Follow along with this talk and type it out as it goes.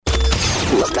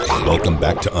Welcome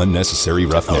back to Unnecessary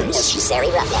Roughness.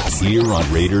 Here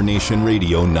on Raider Nation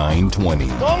Radio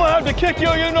 920. I'm going to have to kick you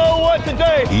know what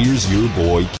today. Here's your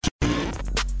boy.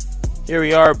 Here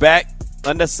we are back.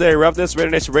 Unnecessary Roughness,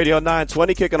 Raider Nation Radio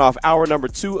 920, kicking off hour number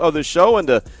 2 of the show. And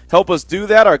to help us do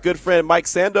that, our good friend Mike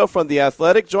Sando from The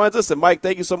Athletic joins us. And, Mike,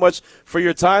 thank you so much for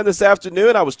your time this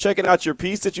afternoon. I was checking out your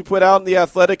piece that you put out in The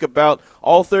Athletic about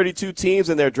all 32 teams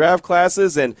and their draft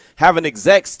classes and having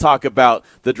execs talk about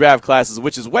the draft classes,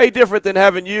 which is way different than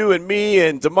having you and me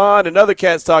and Damon and other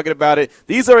cats talking about it.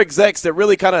 These are execs that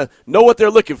really kind of know what they're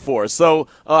looking for. So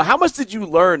how much did you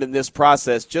learn in this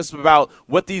process just about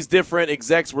what these different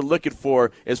execs were looking for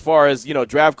as far as,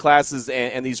 draft classes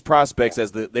and these prospects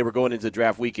as they were going into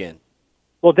draft weekend?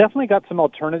 Well, definitely got some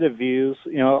alternative views,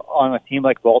 on a team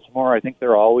like Baltimore. I think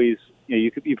they're always, you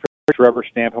rubber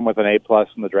stamp them with an A+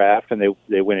 in the draft, and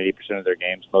they win 80% of their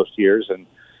games most years, and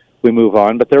we move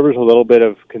on. But there was a little bit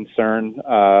of concern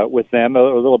with them, a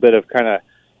little bit of kind of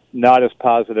not as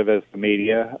positive as the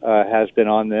media has been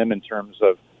on them in terms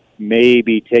of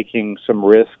maybe taking some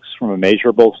risks from a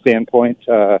measurable standpoint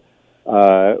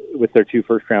with their 2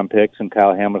 first-round picks and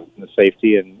Kyle Hamilton, the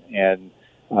safety, and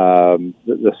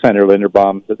the center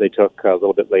Linderbaum that they took a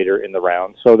little bit later in the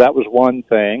round. So that was one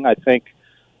thing. I think,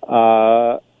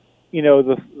 the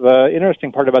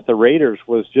interesting part about the Raiders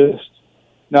was just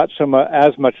not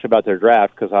as much about their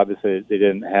draft, because obviously they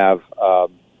didn't have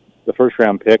the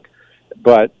first-round pick,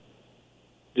 but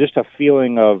just a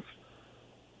feeling of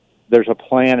there's a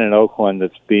plan in Oakland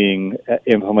that's being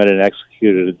implemented and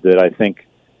executed that I think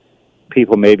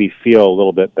people maybe feel a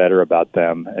little bit better about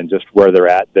them and just where they're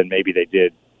at than maybe they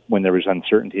did when there was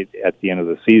uncertainty at the end of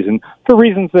the season, for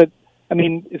reasons that,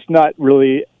 it's not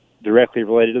really directly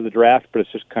related to the draft, but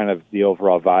it's just kind of the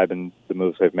overall vibe and the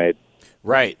moves they've made.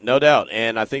 Right, no doubt.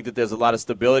 And I think that there's a lot of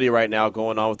stability right now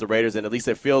going on with the Raiders, and at least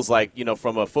it feels like,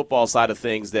 from a football side of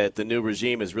things, that the new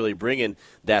regime is really bringing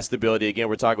that stability. Again,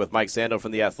 we're talking with Mike Sando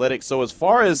from The Athletic. So as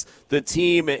far as the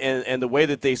team and the way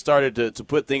that they started to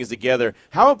put things together,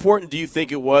 how important do you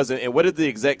think it was, and what did the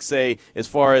execs say as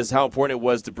far as how important it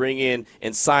was to bring in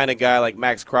and sign a guy like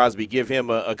Max Crosby, give him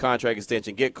a contract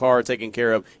extension, get Carr taken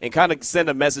care of, and kind of send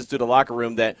a message to the locker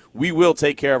room that we will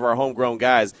take care of our homegrown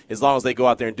guys as long as they go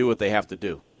out there and do what they have to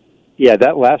do? Yeah,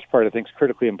 that last part I think is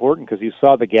critically important, because you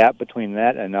saw the gap between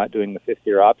that and not doing the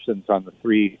fifth-year options on the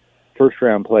 3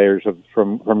 first-round players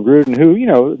from Gruden, who,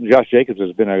 Josh Jacobs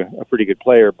has been a pretty good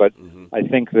player, but I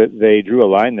think that they drew a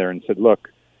line there and said, look,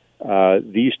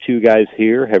 these 2 guys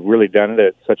here have really done it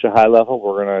at such a high level.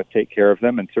 We're going to take care of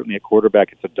them, and certainly at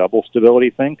quarterback it's a double stability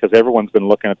thing, because everyone's been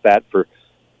looking at that for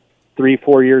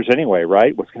 3-4 years anyway,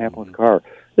 right? What's going to happen with Carr?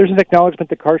 There's an acknowledgement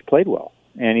that Carr's played well,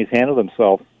 and he's handled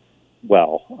himself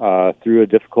well through a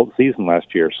difficult season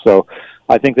last year. So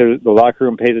I think the locker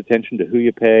room pays attention to who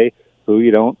you pay, who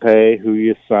you don't pay, who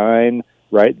you sign,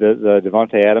 right? The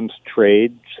Devontae Adams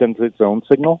trade sends its own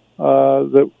signal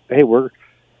that, hey, we're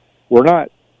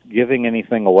not giving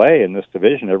anything away in this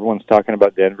division. Everyone's talking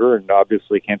about Denver, and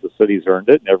obviously Kansas City's earned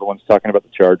it, and everyone's talking about the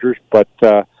Chargers. But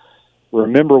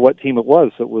remember what team it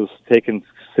was that was taking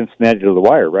Cincinnati to the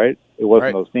wire, right? It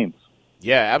wasn't those teams.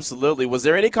 Yeah, absolutely. Was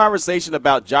there any conversation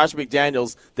about Josh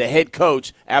McDaniels, the head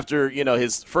coach, after,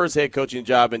 his first head coaching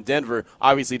job in Denver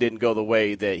obviously didn't go the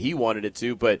way that he wanted it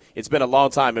to, but it's been a long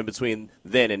time in between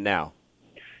then and now?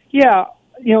 Yeah,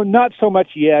 not so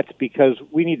much yet, because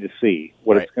we need to see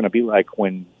what it's going to be like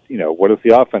when, what does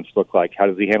the offense look like? How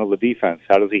does he handle the defense?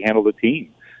 How does he handle the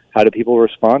team? How do people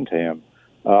respond to him?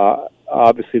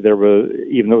 Obviously, there was,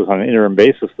 even though it was on an interim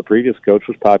basis, the previous coach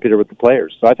was popular with the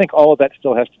players. So I think all of that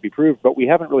still has to be proved, but we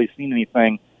haven't really seen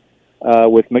anything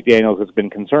with McDaniels that's been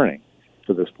concerning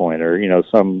to this point, or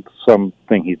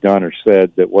something he's done or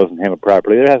said that wasn't handled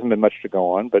properly. There hasn't been much to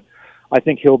go on, but I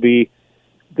think he'll be.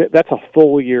 That's a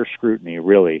full year scrutiny,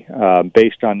 really,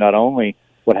 based on not only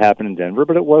what happened in Denver,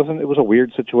 but it was a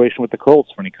weird situation with the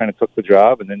Colts when he kind of took the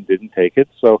job and then didn't take it.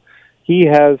 So he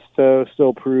has to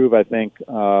still prove, I think,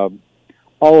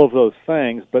 all of those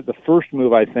things. But the first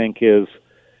move, I think, is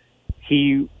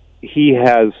he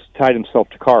has tied himself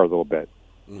to Carr a little bit.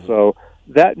 Mm-hmm. So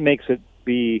that makes it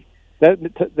be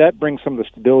that brings some of the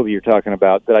stability you're talking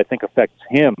about that I think affects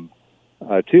him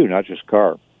too, not just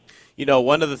Carr.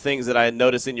 One of the things that I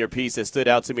noticed in your piece that stood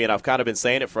out to me, and I've kind of been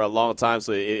saying it for a long time,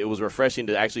 so it was refreshing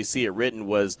to actually see it written,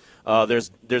 was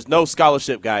there's no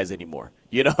scholarship guys anymore.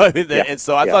 And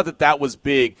so I thought that was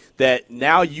big, that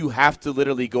now you have to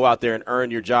literally go out there and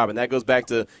earn your job. And that goes back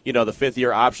to, the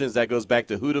 5th-year options. That goes back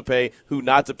to who to pay, who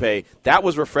not to pay. That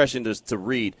was refreshing to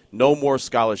read. No more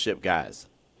scholarship guys.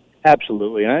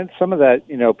 Absolutely. And some of that,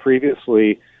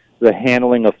 previously the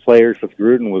handling of players with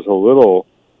Gruden was a little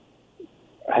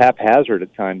haphazard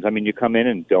at times. I mean, you come in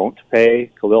and don't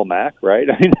pay Khalil Mack, right?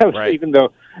 I mean, that was right. even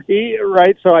though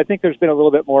right. So I think there's been a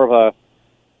little bit more of a,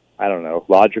 I don't know,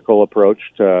 logical approach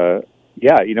to,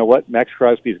 yeah, you know what, Max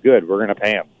Crosby's good. We're going to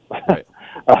pay him. Right.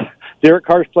 Derek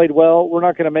Carr's played well. We're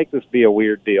not going to make this be a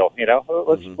weird deal. You know,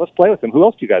 let's play with him. Who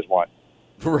else do you guys want?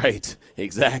 Right,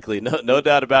 exactly. No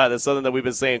doubt about it. That's something that we've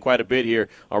been saying quite a bit here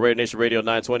on Raider Nation Radio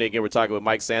 920. Again, we're talking with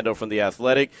Mike Sando from The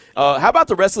Athletic. How about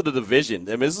the rest of the division?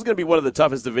 I mean, this is going to be one of the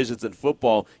toughest divisions in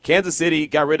football. Kansas City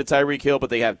got rid of Tyreek Hill, but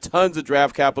they have tons of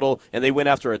draft capital, and they went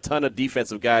after a ton of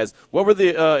defensive guys. What were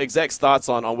the execs' thoughts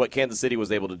on what Kansas City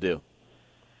was able to do?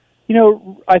 You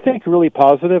know, I think really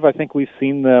positive. I think we've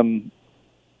seen them,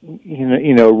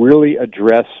 really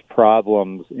address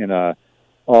problems in a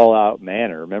all-out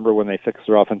manner. Remember when they fixed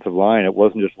their offensive line, it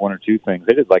wasn't just one or two things.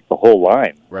 They did like the whole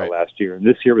line last year. And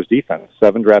this year was defense.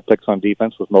 7 draft picks on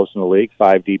defense was most in the league.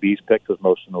 5 DBs picked was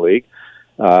most in the league.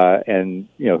 And,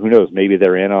 who knows, maybe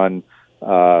they're in on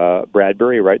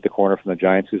Bradbury, right, the corner from the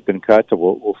Giants who's been cut. So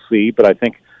we'll see. But I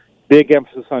think big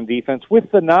emphasis on defense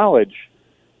with the knowledge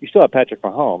you still have Patrick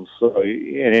Mahomes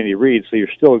and Andy Reid, so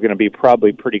you're still going to be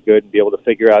probably pretty good and be able to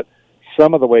figure out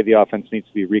some of the way the offense needs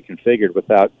to be reconfigured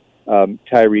without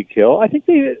Tyreek Hill. I think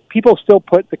people still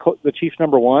put the Chiefs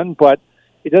number 1, but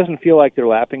it doesn't feel like they're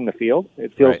lapping the field.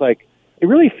 It feels it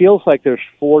really feels like there's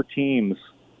 4 teams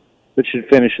that should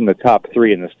finish in the top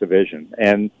 3 in this division.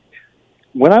 And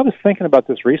when I was thinking about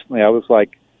this recently, I was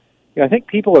like, I think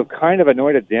people have kind of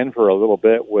anointed Denver a little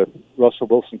bit with Russell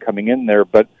Wilson coming in there,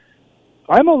 but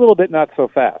I'm a little bit not so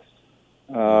fast.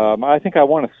 I think I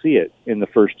want to see it in the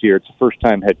first year. It's a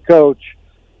first-time head coach.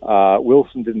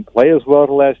 Wilson didn't play as well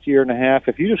the last year and a half.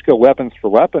 If you just go weapons for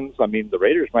weapons, I mean, the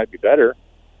Raiders might be better,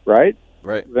 right?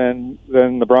 Right. Than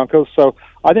the Broncos. So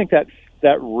I think that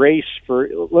race for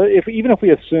even if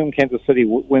we assume Kansas City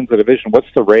wins the division, what's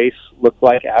the race look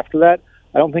like after that?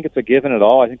 I don't think it's a given at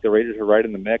all. I think the Raiders are right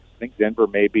in the mix. I think Denver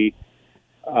may be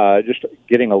just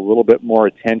getting a little bit more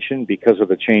attention because of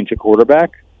the change at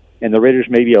quarterback. And the Raiders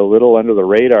may be a little under the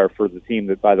radar for the team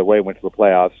that, by the way, went to the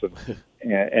playoffs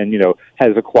and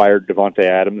has acquired Devontae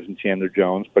Adams and Chandler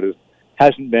Jones, but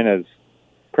hasn't been as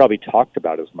probably talked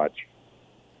about as much.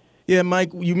 Yeah, Mike,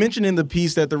 you mentioned in the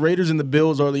piece that the Raiders and the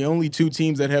Bills are the only 2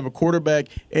 teams that have a quarterback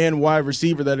and wide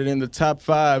receiver that are in the top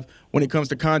 5 when it comes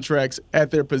to contracts at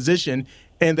their position,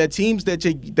 and that teams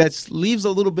that leaves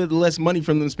a little bit less money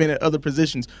from them spending at other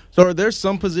positions. So are there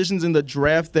some positions in the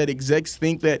draft that execs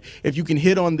think that if you can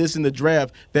hit on this in the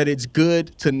draft, that it's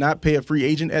good to not pay a free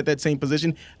agent at that same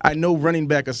position? I know running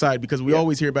back aside, because we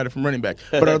always hear about it from running back.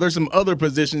 But are there some other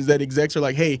positions that execs are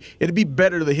like, hey, it'd be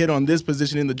better to hit on this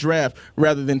position in the draft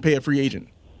rather than pay a free agent?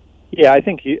 Yeah, I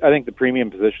think the premium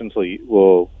positions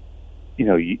will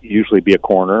usually be a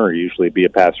corner or usually be a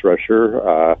pass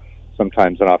rusher,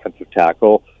 sometimes an offensive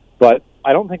tackle. But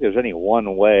I don't think there's any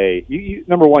one way.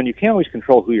 Number one, you can't always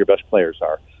control who your best players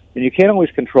are, and you can't always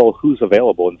control who's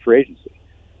available in free agency.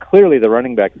 Clearly, the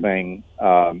running back thing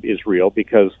is real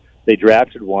because they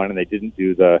drafted one and they didn't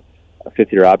do the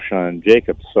fifth-year option on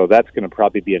Jacobs. So that's going to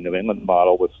probably be a New England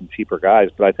model with some cheaper guys.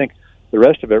 But I think the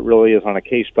rest of it really is on a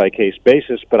case-by-case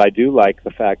basis. But I do like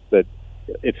the fact that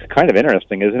it's kind of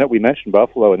interesting, isn't it? We mentioned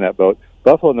Buffalo in that boat.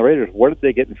 Buffalo and the Raiders, what did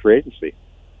they get in free agency?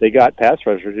 They got pass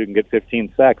rushers who can get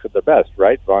 15 sacks at their best,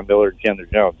 right? Von Miller and Chandler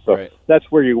Jones. So that's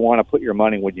where you want to put your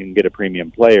money when you can get a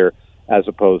premium player, as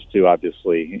opposed to,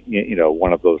 obviously,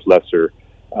 one of those lesser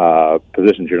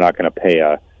positions. You're not going to pay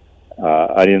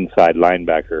an inside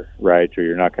linebacker, right? Or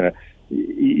you're not going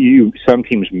to. Some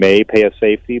teams may pay a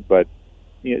safety, but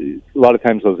a lot of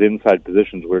times those inside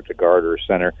positions, where it's a guard or a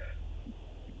center,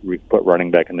 we put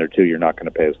running back in there too. You're not going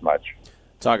to pay as much.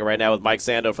 Talking right now with Mike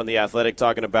Sando from The Athletic,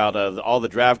 talking about all the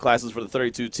draft classes for the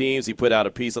 32 teams. He put out a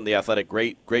piece on The Athletic.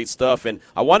 Great stuff. And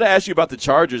I want to ask you about the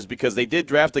Chargers, because they did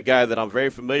draft a guy that I'm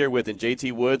very familiar with in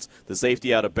J.T. Woods, the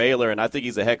safety out of Baylor, and I think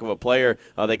he's a heck of a player.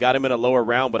 They got him in a lower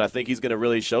round, but I think he's going to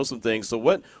really show some things. So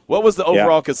what was the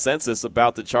overall consensus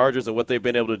about the Chargers and what they've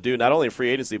been able to do, not only in free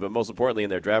agency, but most importantly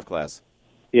in their draft class?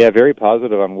 Yeah, very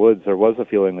positive on Woods. There was a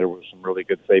feeling there were some really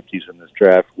good safeties in this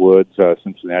draft. Woods,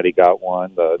 Cincinnati got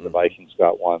one. The Vikings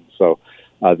got one. So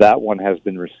that one has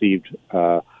been received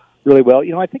really well.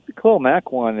 I think the Khalil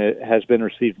Mack one has been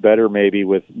received better maybe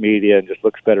with media and just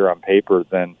looks better on paper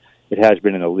than it has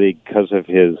been in the league because of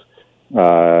his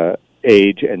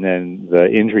age and then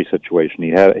the injury situation.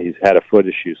 He's had a foot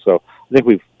issue. So I think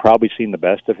we've probably seen the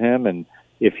best of him, and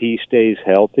if he stays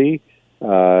healthy,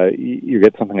 you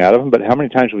get something out of them. But how many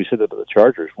times have we said that about the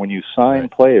Chargers? When you sign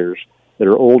players that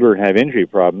are older and have injury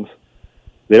problems,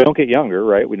 they don't get younger,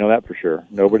 right? We know that for sure.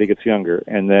 Nobody gets younger.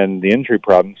 And then the injury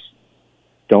problems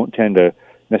don't tend to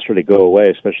necessarily go away,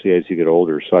 especially as you get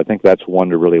older. So I think that's one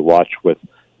to really watch with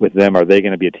them. Are they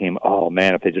going to be a team, oh,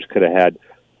 man, if they just could have had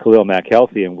Khalil Mack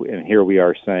healthy, and here we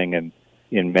are saying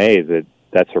in May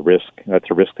that's a risk. That's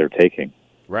a risk they're taking.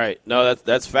 Right. No,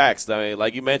 that's facts. I mean,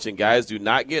 like you mentioned, guys do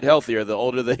not get healthier the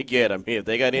older they get. I mean, if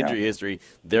they got injury history,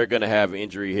 they're going to have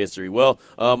injury history. Well,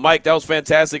 Mike, that was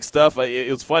fantastic stuff. It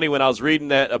was funny when I was reading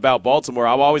that about Baltimore.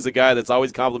 I'm always a guy that's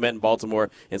always complimenting Baltimore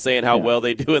and saying how well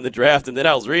they do in the draft. And then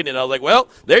I was reading it, and I was like, well,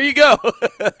 there you go.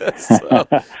 So,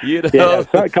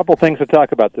 so a couple things to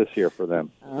talk about this year for them.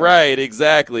 Right,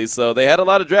 exactly. So they had a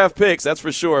lot of draft picks, that's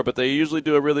for sure, but they usually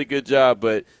do a really good job.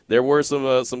 But there were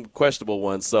some questionable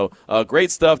ones. So great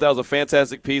stuff. That was a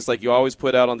fantastic piece, like you always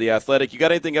put out on The Athletic. You got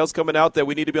anything else coming out that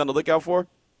we need to be on the lookout for?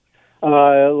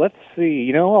 Let's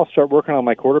see. I'll start working on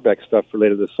my quarterback stuff for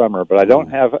later this summer, but I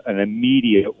don't have an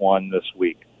immediate one this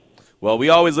week. Well, we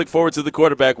always look forward to the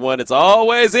quarterback one. It's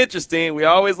always interesting. We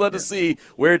always love to see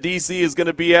where DC is going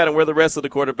to be at and where the rest of the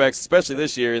quarterbacks, especially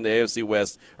this year in the AFC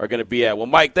West, are going to be at. Well,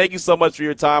 Mike, thank you so much for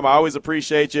your time. I always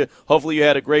appreciate you. Hopefully you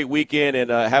had a great weekend,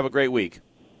 and have a great week.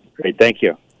 Great. Thank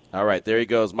you. All right, there he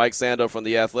goes. Mike Sando from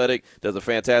The Athletic does a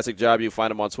fantastic job. You can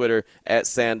find him on Twitter at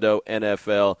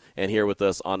SandoNFL, and here with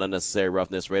us on Unnecessary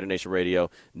Roughness, Raider Nation Radio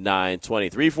 920.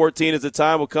 3:14 is the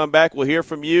time. We'll come back. We'll hear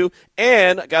from you.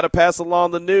 And I got to pass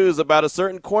along the news about a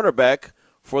certain cornerback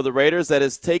for the Raiders that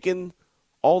has taken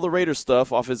all the Raider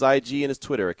stuff off his IG and his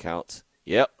Twitter account.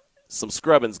 Yep, some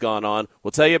scrubbing's gone on.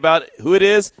 We'll tell you about who it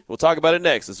is. We'll talk about it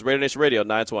next. This is Raider Nation Radio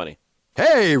 920.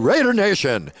 Hey, Raider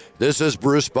Nation, this is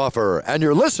Bruce Buffer, and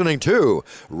you're listening to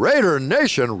Raider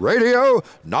Nation Radio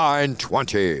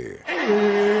 920. It's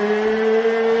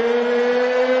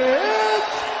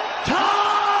time!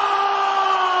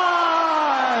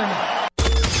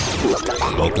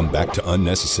 Welcome back to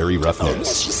Unnecessary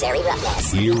Roughness.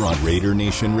 Here on Raider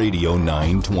Nation Radio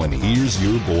 920. Here's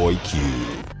your boy Q.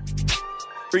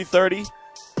 3:30,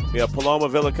 we have Paloma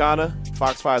Villicana,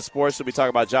 Fox 5 Sports. We'll be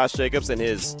talking about Josh Jacobs and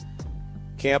his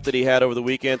camp that he had over the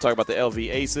weekend, talk about the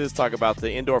LV Aces, talk about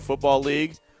the Indoor Football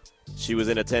League. She was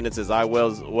in attendance as I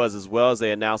was as well, as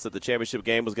they announced that the championship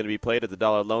game was going to be played at the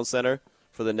Dollar Loan Center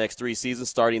for the next 3 seasons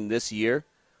starting this year.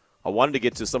 I wanted to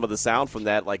get to some of the sound from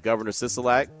that, like Governor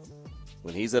Sisolak.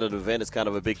 When he's at an event, it's kind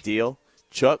of a big deal.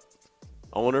 Chuck,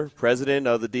 owner, president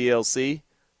of the DLC,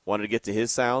 wanted to get to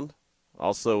his sound.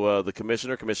 Also the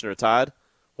Commissioner Todd,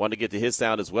 wanted to get to his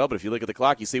sound as well, but if you look at the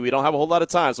clock, you see we don't have a whole lot of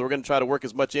time, so we're going to try to work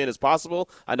as much in as possible.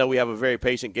 I know we have a very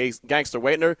patient Gangster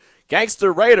Raider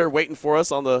waiting for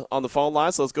us on the phone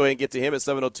line, so let's go ahead and get to him at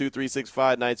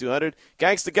 702-365-9200.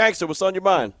 Gangster, what's on your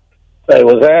mind? Hey,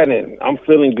 what's happening? I'm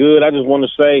feeling good. I just want to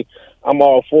say I'm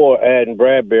all for adding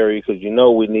Bradbury because we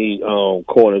need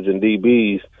corners and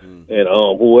DBs, and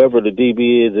whoever the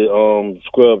DB is that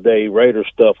scrub their Raider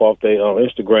stuff off their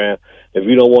Instagram. If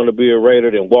you don't want to be a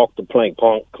Raider, then walk the plank,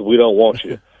 punk, because we don't want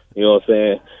you. You know what I'm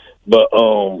saying? But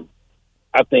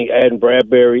I think adding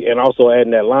Bradbury and also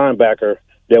adding that linebacker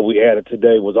that we added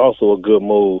today was also a good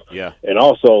move. Yeah. And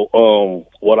also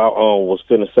what I was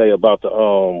going to say about the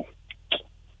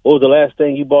what was the last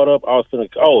thing you brought up? I was going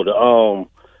to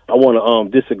I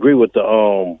want to disagree with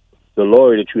the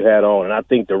lawyer that you had on, and I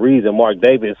think the reason Mark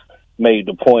Davis made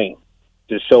the point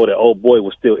to show that old boy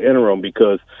was still interim,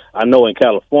 because I know in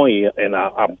California, and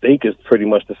I think it's pretty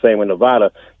much the same in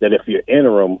Nevada, that if you're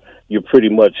interim, you're pretty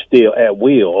much still at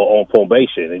will or on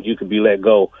probation, and you can be let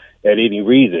go at any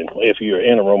reason if you're an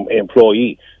interim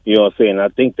employee. You know what I'm saying? I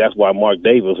think that's why Mark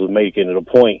Davis was making it a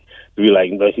point to be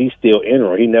like, but he's still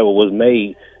interim. He never was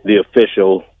made the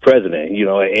official president.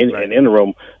 An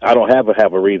interim, I don't have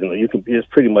a reason. You can, it's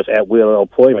pretty much at will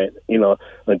employment,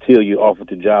 until you offer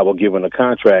the job or given a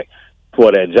contract for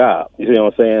that job. You see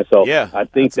what I'm saying? So yeah, I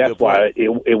think that's why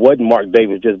it wasn't Mark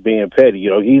Davis just being petty.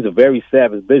 He's a very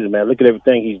savage businessman. Look at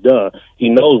everything he's done. He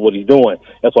knows what he's doing.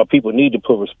 That's why people need to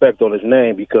put respect on his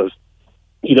name, because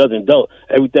he doesn't do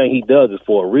everything he does is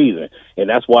for a reason, and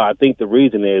that's why I think the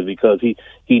reason is because he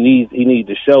needs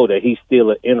to show that he's still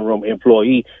an interim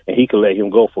employee, and he can let him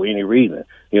go for any reason.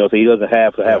 So he doesn't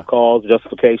have to have cause,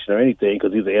 justification, or anything,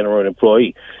 because he's an interim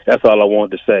employee. That's all I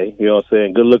wanted to say. You know what I'm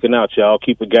saying? Good looking out, y'all.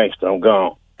 Keep it gangster. I'm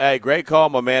gone. Hey, great call,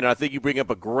 my man. And I think you bring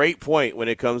up a great point when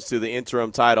it comes to the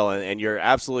interim title, and you're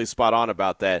absolutely spot on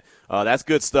about that. That's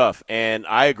good stuff, and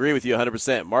I agree with you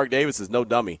 100%. Mark Davis is no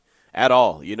dummy at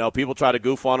all. People try to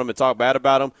goof on him and talk bad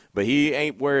about him, but he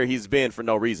ain't where he's been for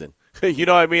no reason. You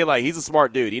know what I mean? Like, he's a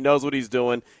smart dude. He knows what he's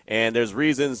doing, and there's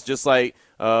reasons, just like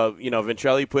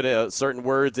Ventrelli put certain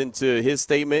words into his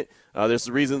statement. There's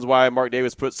reasons why Mark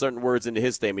Davis put certain words into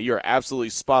his statement. You're absolutely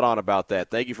spot on about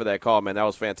that. Thank you for that call, man. That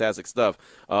was fantastic stuff.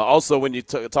 Also, when you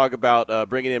talk about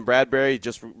bringing in Bradbury,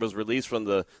 just was released from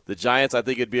the Giants, I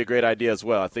think it'd be a great idea as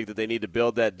well. I think that they need to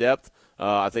build that depth.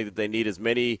 I think that they need as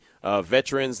many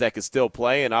veterans that can still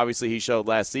play, and obviously he showed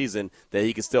last season that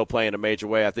he can still play in a major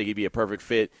way. I think he'd be a perfect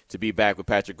fit to be back with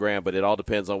Patrick Graham, but it all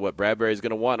depends on what Bradbury's going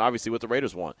to want, obviously what the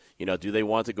Raiders want. Do they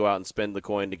want to go out and spend the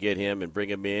coin to get him and bring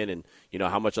him in, and,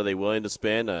 how much are they willing to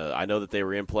spend? I know that they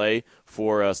were in play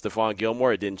for Stephon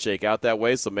Gilmore. It didn't shake out that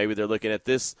way, so maybe they're looking at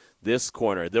this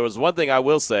corner. There was one thing I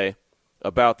will say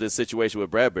about this situation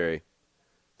with Bradbury.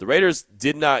 The Raiders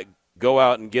did not go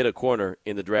out and get a corner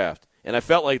in the draft. And I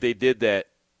felt like they did that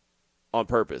on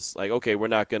purpose. Like, okay, we're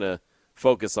not going to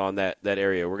focus on that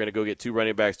area. We're going to go get 2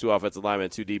 running backs, 2 offensive linemen,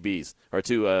 2 DBs, or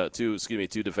 2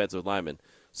 defensive linemen.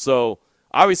 So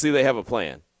obviously they have a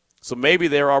plan. So maybe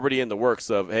they're already in the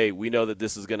works of, hey, we know that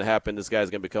this is going to happen. This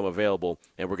guy's going to become available,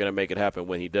 and we're going to make it happen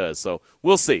when he does. So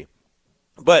we'll see.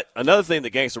 But another thing that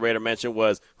Gangster Raider mentioned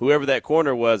was whoever that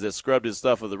corner was that scrubbed his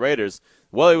stuff with the Raiders,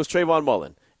 well, it was Trayvon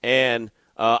Mullen. And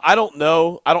I don't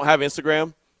know. I don't have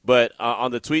Instagram. But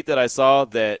on the tweet that I saw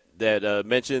that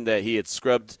mentioned that he had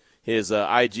scrubbed his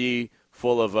IG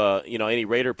full of any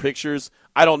Raider pictures,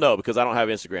 I don't know because I don't have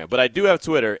Instagram. But I do have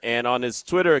Twitter, and on his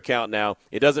Twitter account now,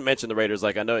 it doesn't mention the Raiders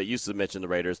like I know it used to mention the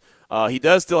Raiders. He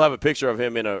does still have a picture of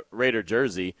him in a Raider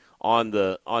jersey on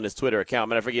his Twitter account.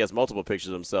 Matter of fact, he has multiple pictures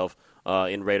of himself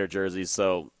in Raider jerseys,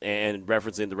 and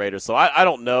referencing the Raiders. So I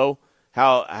don't know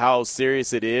how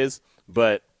serious it is,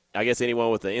 but I guess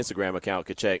anyone with an Instagram account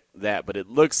could check that, but it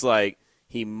looks like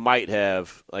he might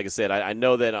have, like I said, I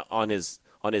know that on his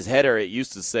header it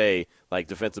used to say like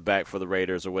defensive back for the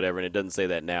Raiders or whatever, and it doesn't say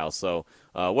that now. So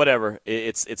whatever,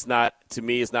 it's not, to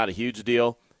me, it's not a huge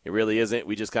deal. It really isn't.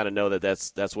 We just kind of know that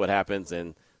that's what happens,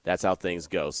 and that's how things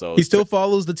go. So he still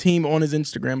follows the team on his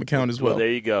Instagram account as well. Well,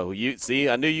 there you go. You see,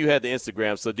 I knew you had the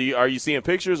Instagram. So are you seeing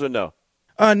pictures or no?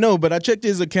 No, but I checked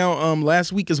his account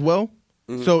last week as well.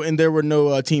 Mm-hmm. So, and there were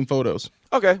no team photos.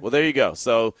 Okay, well, there you go.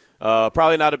 So,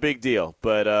 probably not a big deal.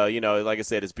 But, like I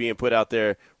said, it's being put out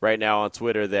there right now on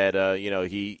Twitter that,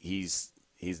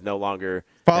 he's no longer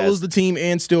follows the team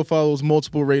and still follows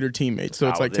multiple Raider teammates. So,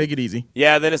 it's like, take it easy.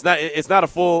 Yeah, then it's not a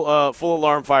full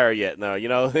alarm fire yet.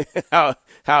 No,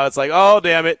 how it's like, oh,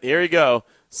 damn it, here you go.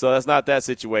 So that's not that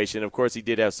situation. Of course, he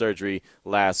did have surgery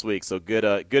last week. So good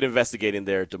investigating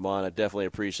there, Damon. I definitely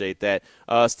appreciate that.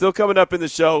 Still coming up in the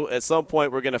show, at some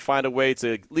point we're going to find a way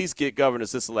to at least get Governor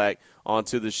Sisolak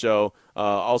onto the show.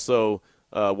 Also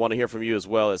want to hear from you as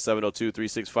well at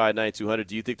 702-365-9200.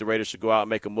 Do you think the Raiders should go out and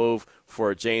make a move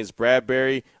for James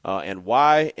Bradbury, and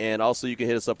why? And also you can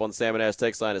hit us up on the Salmon Ash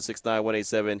text line at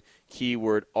 69187,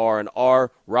 keyword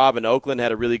R&R. Rob in Oakland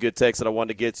had a really good text that I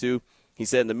wanted to get to. He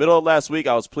said, in the middle of last week,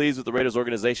 I was pleased with the Raiders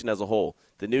organization as a whole.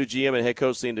 The new GM and head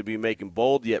coach seem to be making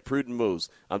bold yet prudent moves.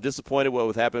 I'm disappointed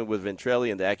what happened with Ventrelli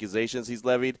and the accusations he's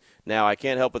levied. Now, I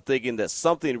can't help but thinking that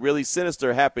something really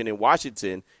sinister happened in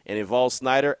Washington and involves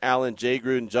Snyder, Allen, Jay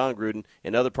Gruden, John Gruden,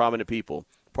 and other prominent people.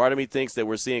 Part of me thinks that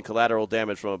we're seeing collateral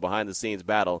damage from a behind-the-scenes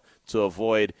battle to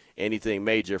avoid anything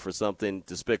major for something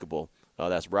despicable.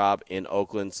 That's Rob in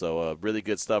Oakland, so really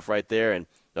good stuff right there. And,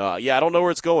 I don't know where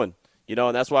it's going.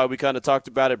 And that's why we kind of talked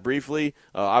about it briefly.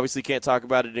 Obviously can't talk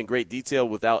about it in great detail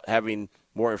without having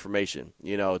more information.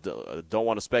 Don't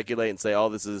want to speculate and say, oh,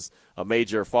 this is a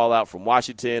major fallout from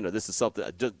Washington or this is something.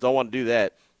 I don't want to do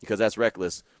that because that's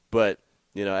reckless. But,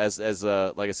 as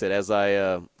like I said, as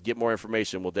I get more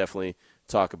information, we'll definitely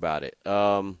talk about it.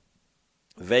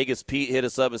 Vegas Pete hit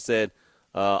us up and said,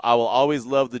 I will always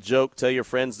love the joke. Tell your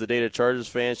friends the data Chargers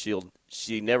fan.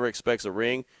 She never expects a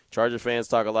ring. Charger fans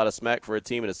talk a lot of smack for a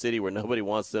team in a city where nobody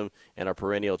wants them and are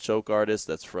perennial choke artists.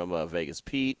 That's from Vegas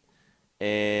Pete.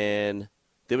 And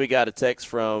then we got a text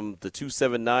from the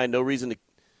 279. No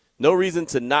reason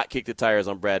to not kick the tires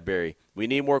on Bradbury. We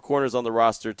need more corners on the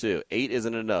roster, too. 8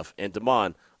 isn't enough. And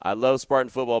Damon, I love Spartan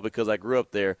football because I grew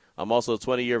up there. I'm also a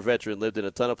 20-year veteran, lived in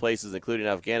a ton of places, including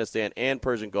Afghanistan and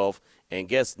Persian Gulf, and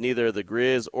guess neither the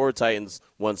Grizz or Titans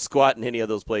won squat in any of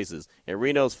those places. And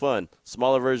Reno's fun.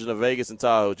 Smaller version of Vegas and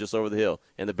Tahoe just over the hill,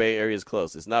 and the Bay Area is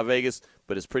close. It's not Vegas,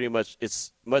 but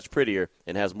it's much prettier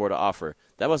and has more to offer.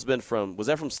 That must have been was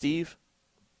that from Steve?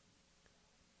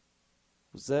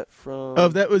 Was that from?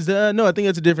 That was no. I think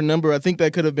that's a different number. I think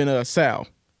that could have been Sal.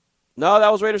 No, that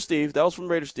was Raider Steve. That was from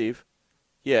Raider Steve.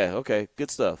 Yeah. Okay.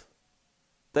 Good stuff.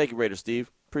 Thank you, Raider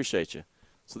Steve. Appreciate you.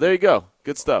 So there you go.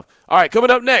 Good stuff. All right,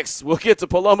 coming up next, we'll get to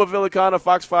Paloma Villicana,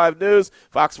 Fox 5 News,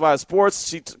 Fox 5 Sports.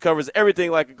 She covers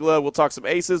everything like a glove. We'll talk some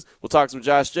Aces. We'll talk some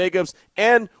Josh Jacobs.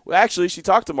 And, actually, she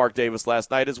talked to Mark Davis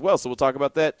last night as well, so we'll talk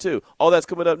about that too. All that's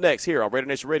coming up next here on Raider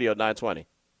Nation Radio 920.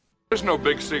 There's no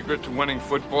big secret to winning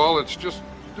football. It's just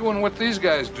doing what these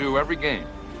guys do every game.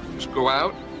 Just go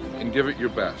out and give it your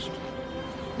best.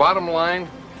 Bottom line,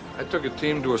 I took a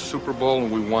team to a Super Bowl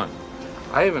and we won.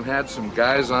 I even had some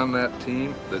guys on that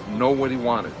team that nobody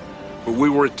wanted, but we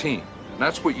were a team. And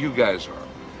that's what you guys are.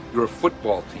 You're a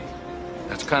football team.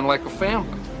 That's kind of like a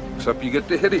family, except you get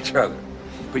to hit each other.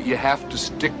 But you have to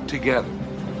stick together.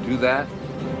 Do that,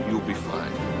 you'll be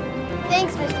fine.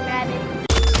 Thanks, Mr. Madden.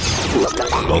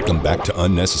 Welcome back to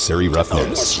Unnecessary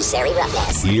Roughness.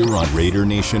 Here on Raider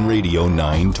Nation Radio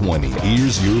 920.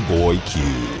 Here's your boy Q.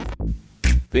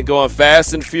 Been going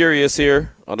fast and furious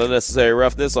here on Unnecessary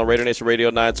Roughness on Raider Nation Radio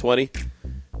 920.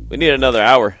 We need another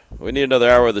hour. We need another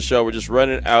hour of the show. We're just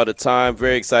running out of time.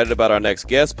 Very excited about our next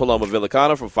guest, Paloma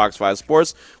Villicana from Fox 5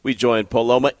 Sports. We join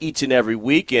Paloma each and every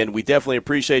week, and we definitely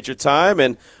appreciate your time.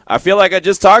 And I feel like I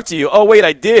just talked to you. Oh, wait,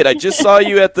 I did. I just saw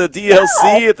you at the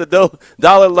DLC at the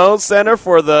Dollar Loan Center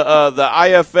for the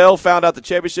IFL. Found out the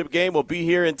championship game will be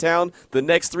here in town the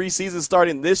next 3 seasons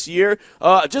starting this year.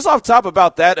 Just off top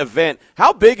about that event,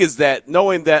 how big is that,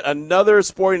 knowing that another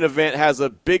sporting event has a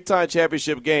big-time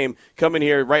championship game coming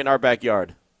here right in our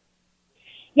backyard?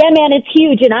 Yeah, man, it's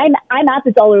huge, and I'm at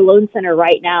the Dollar Loan Center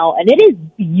right now, and it is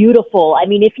beautiful. I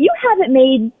mean, if you haven't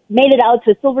made it out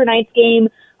to a Silver Knights game,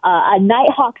 a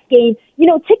Nighthawks game,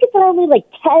 tickets are only like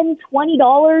 $10,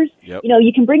 $20. Yep.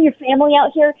 You can bring your family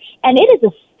out here, and it is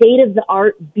a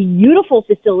state-of-the-art, beautiful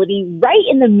facility right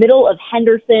in the middle of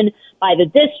Henderson by the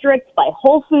district, by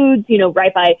Whole Foods,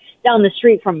 right by down the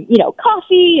street from,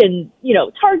 coffee and,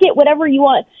 Target, whatever you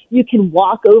want. You can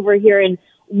walk over here. And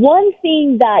one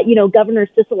thing that, Governor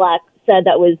Sisolak said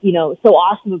that was, so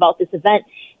awesome about this event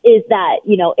is that,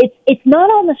 it's not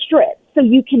on the strip. So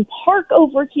you can park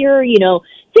over here,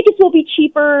 tickets will be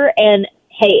cheaper. And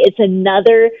hey, it's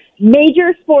another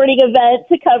major sporting event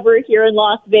to cover here in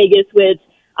Las Vegas, which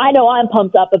I know I'm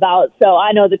pumped up about. So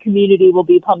I know the community will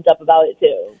be pumped up about it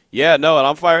too. Yeah, no, and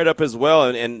I'm fired up as well.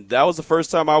 And that was the first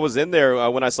time I was in there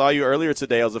when I saw you earlier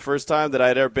today. It was the first time that I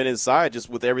had ever been inside, just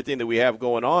with everything that we have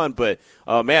going on. But,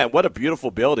 man, what a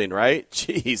beautiful building, right?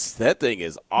 Jeez, that thing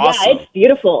is awesome. Yeah, it's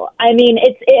beautiful. I mean,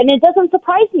 it doesn't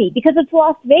surprise me because it's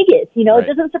Las Vegas. Right. It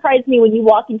doesn't surprise me when you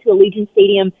walk into Allegiant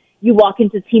Stadium, you walk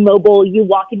into T-Mobile, you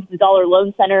walk into the Dollar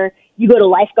Loan Center, you go to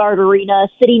Lifeguard Arena,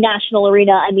 City National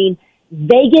Arena. I mean,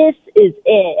 Vegas is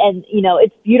it, and,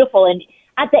 it's beautiful. And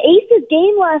at the Aces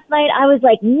game last night, I was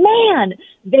like, man,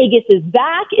 Vegas is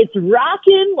back. It's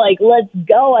rocking. Like, let's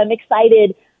go. I'm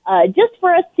excited just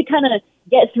for us to kind of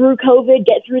get through COVID,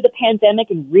 get through the pandemic,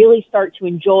 and really start to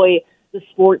enjoy the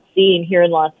sports scene here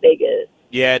in Las Vegas.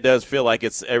 Yeah, it does feel like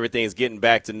everything's getting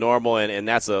back to normal, and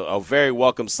that's a very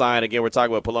welcome sign. Again, we're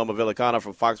talking about Paloma Villicana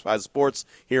from Fox 5 Sports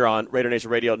here on Raider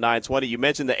Nation Radio 920. You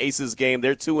mentioned the Aces game.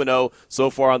 They're 2-0 so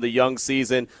far on the young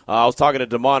season. I was talking to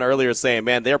Damon earlier saying,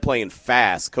 man, they're playing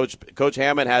fast. Coach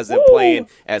Hammond has them playing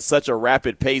at such a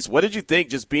rapid pace. What did you think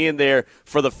just being there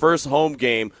for the first home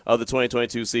game of the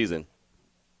 2022 season?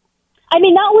 I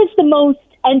mean, that was the most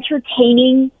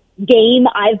entertaining game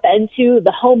I've been to.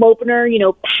 The home opener,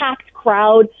 packed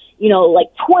crowd, like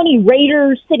 20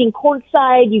 Raiders sitting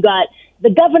courtside. You got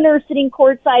the governor sitting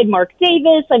courtside, Mark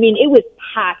Davis. I mean, it was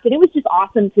packed, and it was just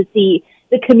awesome to see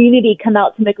the community come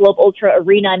out to Michelob Ultra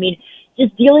Arena. I mean,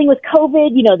 just dealing with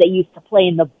COVID, they used to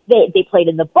play they played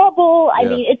in the bubble. I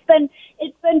mean, it's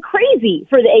been crazy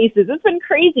for the Aces. It's been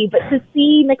crazy, but to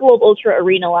see Michelob Ultra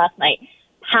Arena last night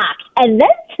packed, and then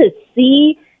to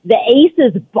see the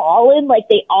Aces balling like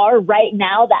they are right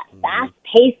now, that fast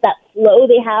pace, that flow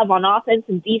they have on offense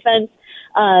and defense.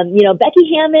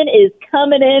 Becky Hammond is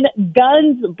coming in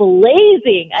guns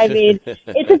blazing. I mean,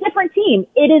 it's a different team.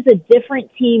 It is a different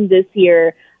team this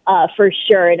year for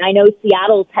sure. And I know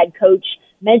Seattle's head coach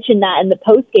mentioned that in the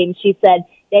postgame. She said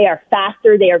they are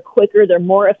faster, they are quicker, they're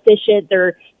more efficient,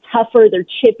 they're tougher, they're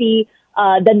chippy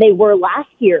than they were last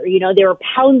year. They were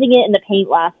pounding it in the paint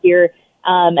last year.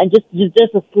 And just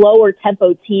a slower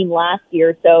tempo team last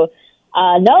year. So,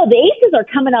 no, the Aces are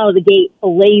coming out of the gate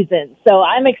blazing. So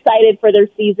I'm excited for their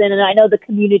season, and I know the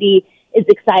community is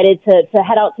excited to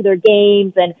head out to their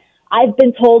games. And I've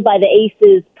been told by the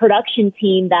Aces production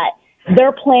team that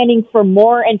they're planning for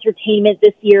more entertainment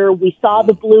this year. We saw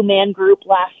the Blue Man Group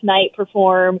last night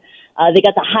perform. They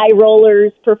got the High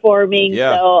Rollers performing.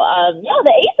 Yeah. So,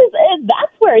 the Aces,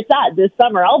 that's where it's at this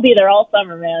summer. I'll be there all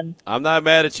summer, man. I'm not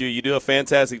mad at you. You do a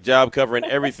fantastic job covering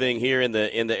everything here in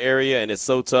the area, and it's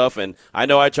so tough. And I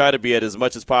know I try to be at as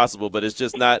much as possible, but it's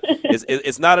just not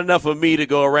it's not enough of me to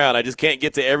go around. I just can't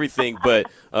get to everything.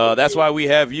 But that's why we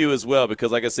have you as well,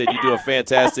 because, like I said, you do a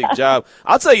fantastic job.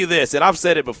 I'll tell you this, and I've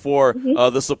said it before: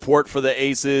 the support for the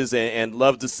Aces, and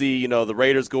love to see the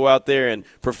Raiders go out there and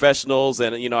professionals.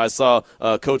 And I saw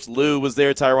Coach Lou was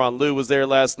there, Tyronn Lue was there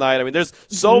last night. I mean, there's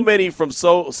so many from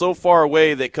so far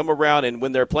away that come around, and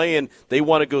when they're playing, they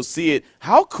want to go see it.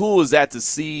 How cool is that to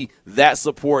see that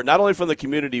support, not only from the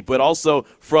community, but also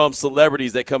from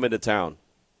celebrities that come into town?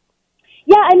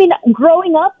 Yeah, I mean,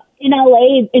 growing up in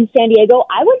LA, in San Diego,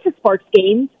 I went to Sparks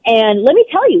games, and let me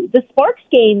tell you, the Sparks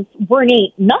games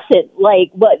ain't nothing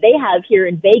like what they have here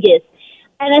in Vegas.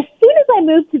 And as soon as I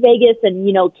moved to Vegas and,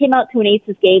 came out to an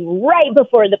Aces game right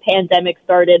before the pandemic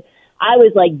started, I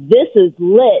was like, this is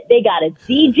lit. They got a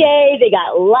DJ, they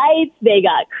got lights, they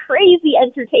got crazy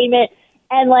entertainment.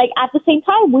 And, at the same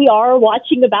time, we are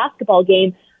watching a basketball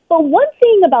game. But one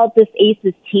thing about this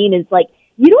Aces team is,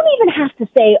 you don't even have to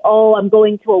say, oh, I'm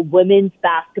going to a women's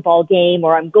basketball game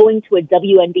or I'm going to a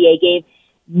WNBA game.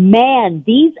 Man,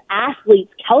 these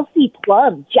athletes, Kelsey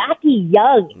Plum, Jackie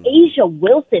Young, A'ja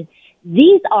Wilson,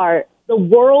 these are the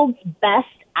world's best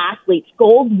athletes,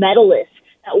 gold medalists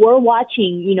that we're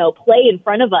watching, play in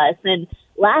front of us. And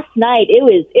last night it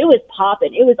was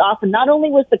popping. It was awesome. Not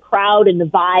only was the crowd and the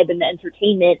vibe and the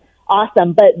entertainment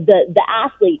awesome, but the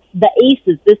athletes, the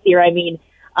Aces this year,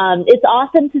 it's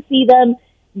awesome to see them.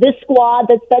 This squad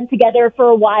that's been together for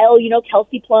a while,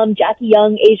 Kelsey Plum, Jackie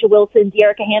Young, A'ja Wilson,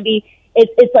 Dearica Hamby.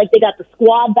 It's like they got the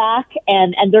squad back,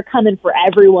 and they're coming for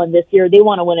everyone this year. They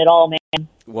want to win it all, man.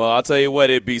 Well, I'll tell you what,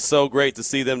 it'd be so great to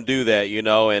see them do that,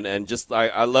 and just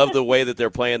I love the way that they're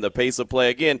playing, the pace of play.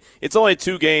 Again, it's only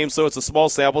 2 games, so it's a small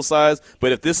sample size,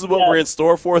 but if this is what we're in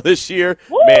store for this year,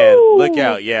 man, look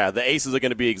out. Yeah, the Aces are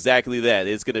going to be exactly that.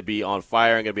 It's going to be on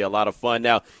fire and going to be a lot of fun.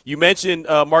 Now, you mentioned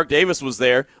Mark Davis was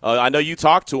there. I know you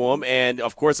talked to him, and,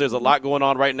 of course, there's a lot going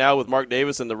on right now with Mark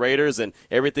Davis and the Raiders and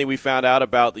everything we found out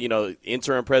about,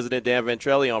 interim president Dan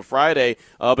Ventrelli on Friday.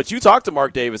 But you talked to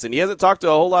Mark Davis, and he hasn't talked to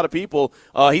a whole lot of people.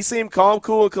 He seemed calm,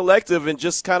 cool, and collective and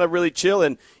just kind of really chill.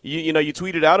 And, you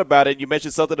tweeted out about it. You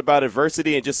mentioned something about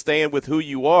adversity and just staying with who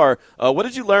you are. What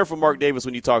did you learn from Mark Davis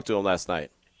when you talked to him last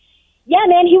night? Yeah,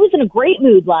 man, he was in a great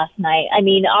mood last night. I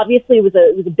mean, obviously it was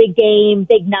a big game,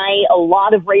 big night, a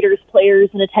lot of Raiders players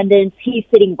in attendance. He's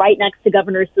sitting right next to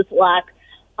Governor Sisolak.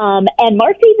 And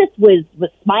Mark Davis was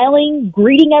smiling,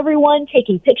 greeting everyone,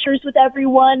 taking pictures with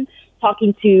everyone,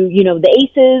 talking to, the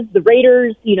Aces, the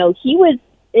Raiders. He was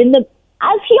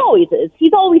as he always is.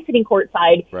 He's always sitting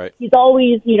courtside. Right. He's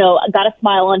always, got a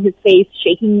smile on his face,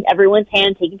 shaking everyone's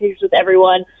hand, taking pictures with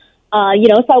everyone. So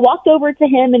I walked over to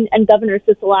him and Governor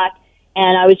Sisolak,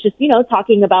 and I was just,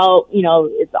 talking about,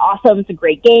 it's awesome. It's a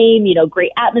great game,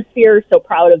 great atmosphere. So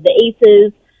proud of the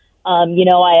Aces.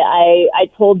 I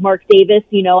told Mark Davis,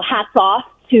 hats off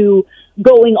to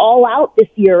going all out this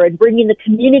year and bringing the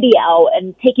community out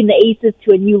and taking the Aces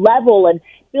to a new level and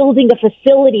building a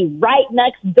facility right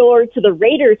next door to the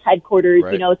Raiders headquarters.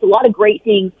 Right. It's a lot of great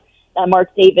things that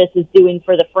Mark Davis is doing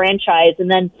for the franchise. And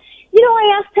then,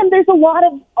 I asked him, there's a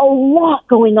lot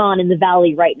going on in the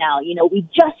Valley right now. We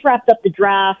just wrapped up the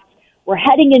draft. We're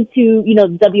heading into,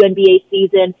 the WNBA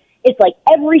season. It's like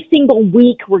every single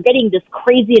week we're getting this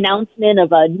crazy announcement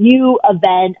of a new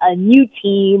event, a new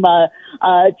team, a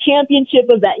championship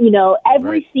event.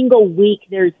 Every single week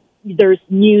there's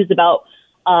news about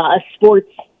sports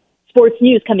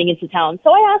news coming into town. So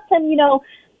I asked him,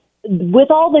 with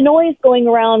all the noise going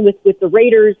around with the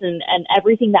Raiders and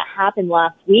everything that happened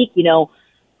last week,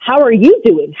 how are you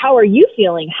doing? How are you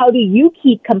feeling? How do you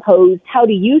keep composed? How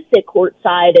do you sit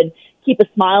courtside and keep a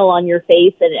smile on your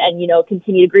face and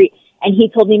continue to greet? And he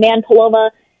told me, man,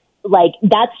 Paloma,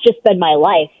 that's just been my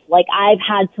life. I've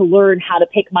had to learn how to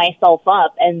pick myself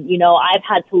up. And, I've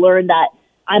had to learn that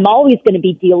I'm always going to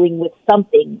be dealing with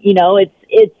something.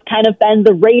 It's kind of been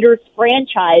the Raiders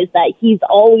franchise that he's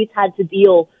always had to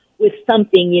deal with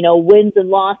something, wins and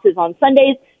losses on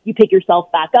Sundays. You pick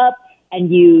yourself back up and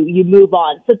you move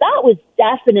on. So that was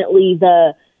definitely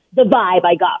the vibe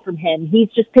I got from him. He's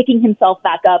just picking himself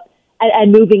back up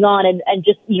and moving on and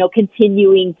just,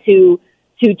 continuing to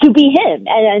be him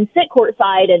and sit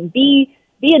courtside and be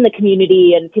in the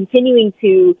community and continuing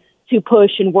to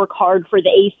push and work hard for the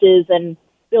Aces and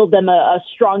build them a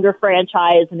stronger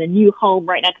franchise and a new home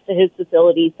right next to his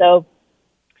facility. So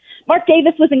Mark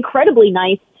Davis was incredibly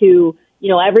nice to,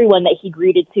 everyone that he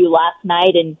greeted to last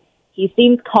night. And he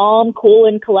seems calm, cool,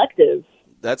 and collective.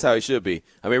 That's how he should be.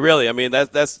 I mean, really. I mean,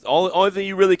 that's the only thing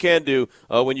you really can do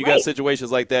when you got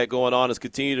situations like that going on is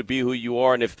continue to be who you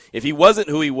are. And if he wasn't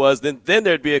who he was, then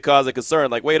there'd be a cause of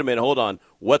concern. Like, wait a minute, hold on.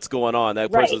 What's going on?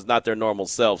 That person's not their normal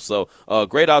self. So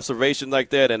great observation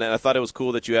like that, and I thought it was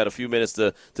cool that you had a few minutes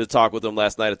to talk with him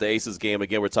last night at the Aces game.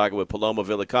 Again, we're talking with Paloma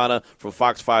Villicana from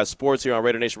Fox 5 Sports here on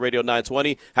Raider Nation Radio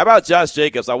 920. How about Josh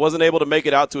Jacobs? I wasn't able to make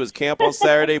it out to his camp on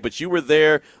Saturday, but you were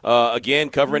there, again,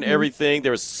 covering everything.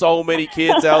 There were so many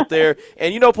kids out there.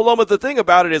 And, Paloma, the thing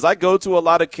about it is I go to a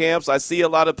lot of camps. I see a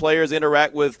lot of players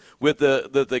interact with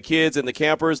the kids and the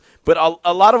campers, but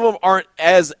a lot of them aren't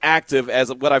as active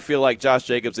as what I feel like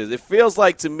Josh Jacobs is. It feels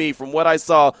like to me, from what I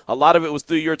saw, a lot of it was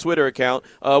through your Twitter account,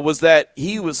 was that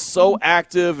he was so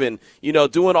active and,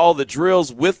 doing all the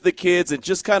drills with the kids and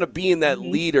just kind of being that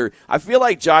leader. I feel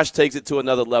like Josh takes it to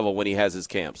another level when he has his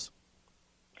camps.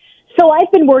 So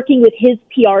I've been working with his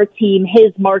PR team,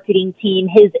 his marketing team,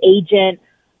 his agent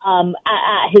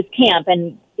at his camp,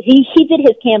 and he did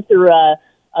his camp through a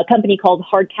company called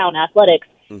Hard Count Athletics.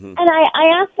 And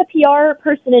I asked the PR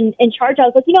person in charge, I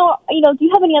was like, do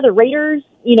you have any other Raiders?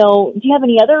 Do you have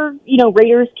any other,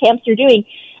 Raiders camps you're doing?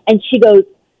 And she goes,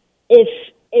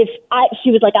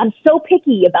 she was like, I'm so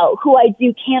picky about who I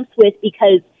do camps with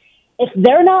because if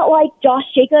they're not like Josh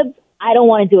Jacobs, I don't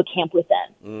want to do a camp with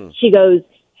them. She goes,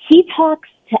 he talks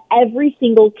to every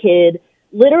single kid,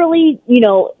 literally,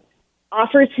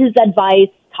 offers his advice,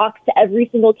 talks to every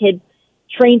single kid,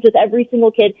 trains with every single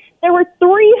kid. There were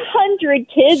 300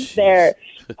 kids there,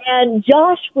 and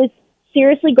Josh was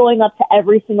seriously going up to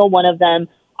every single one of them,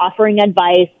 offering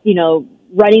advice,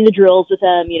 running the drills with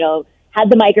them, had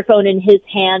the microphone in his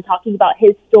hand, talking about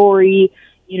his story,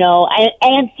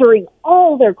 answering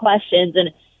all their questions and,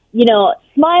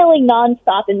 smiling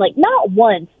nonstop. And not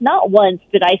once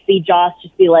did I see Josh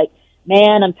just be like,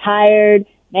 man, I'm tired,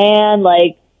 man,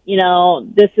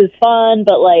 this is fun,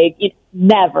 but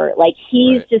never.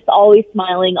 He's just always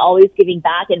smiling, always giving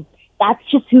back, and that's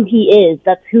just who he is.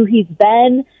 That's who he's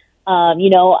been.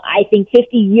 I think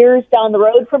 50 years down the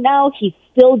road from now, he's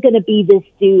still going to be this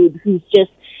dude who's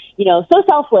just, so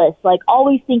selfless,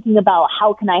 always thinking about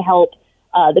how can I help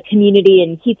the community.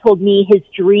 And he told me his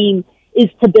dream is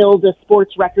to build a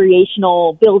sports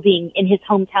recreational building in his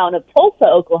hometown of Tulsa,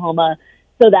 Oklahoma,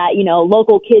 so that,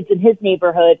 local kids in his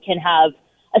neighborhood can have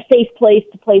a safe place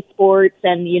to play sports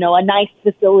and, a nice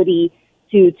facility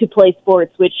to play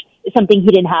sports, which is something he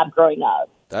didn't have growing up.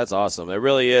 That's awesome. It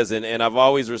really is. And I've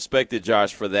always respected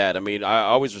Josh for that. I mean, I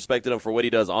always respected him for what he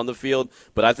does on the field,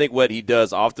 but I think what he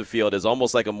does off the field is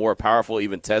almost like a more powerful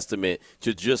even testament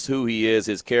to just who he is,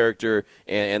 his character,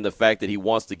 and the fact that he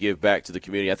wants to give back to the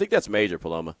community. I think that's major,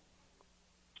 Paloma.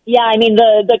 Yeah, I mean,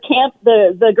 the camp,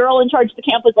 the girl in charge of the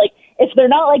camp was like, if they're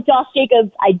not like Josh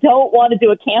Jacobs, I don't want to do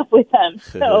a camp with them.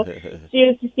 So she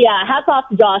was just, hats off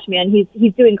to Josh, man.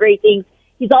 He's doing great things.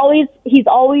 He's always,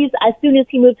 as soon as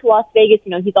he moved to Las Vegas,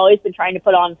 he's always been trying to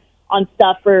put on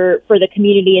stuff for the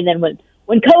community. And then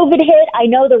when COVID hit, I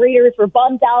know the Raiders were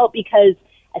bummed out because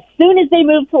as soon as they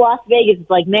moved to Las Vegas, it's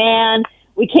like, man,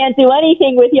 we can't do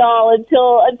anything with y'all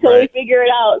until we figure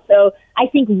it out. So I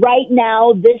think right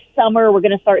now, this summer, we're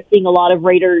going to start seeing a lot of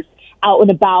Raiders out and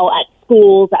about at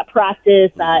schools, at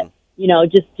practice, at,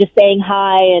 just saying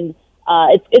hi. And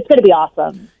it's going to be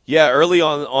awesome. Yeah, early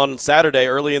on Saturday,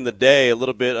 early in the day, a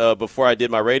little bit before I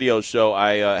did my radio show,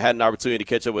 I had an opportunity to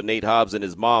catch up with Nate Hobbs and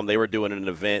his mom. They were doing an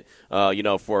event,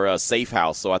 for a Safe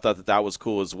House, so I thought that was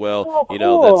cool as well. Oh,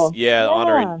 cool. That's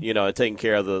honoring, and taking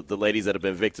care of the ladies that have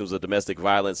been victims of domestic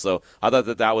violence. So I thought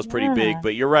that was pretty big.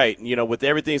 But you're right, with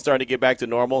everything starting to get back to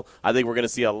normal, I think we're going to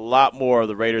see a lot more of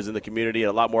the Raiders in the community and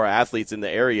a lot more athletes in the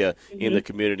area in the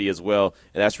community as well,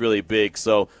 and that's really big.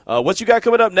 So what you got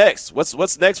coming up next?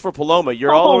 What's next for Paloma?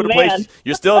 You're all over the place.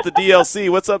 You're still at the DLC.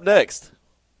 What's up next?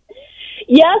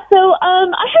 Yeah, so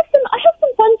I have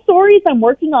some fun stories I'm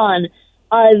working on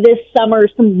this summer.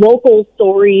 Some local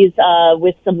stories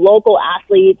with some local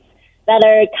athletes that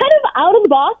are kind of out of the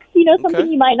box.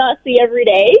 Something you might not see every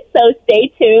day. So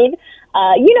stay tuned.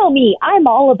 Me, I'm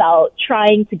all about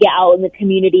trying to get out in the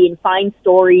community and find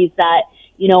stories that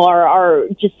are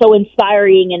just so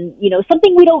inspiring and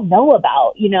something we don't know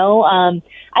about.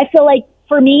 I feel like,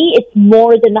 for me, it's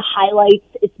more than the highlights.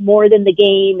 It's more than the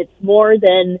game. It's more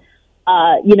than,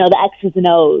 the X's and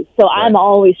O's. So I'm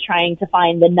always trying to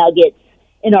find the nuggets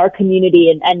in our community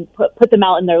and put them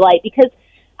out in their light. Because,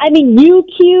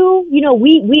 UQ,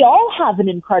 we all have an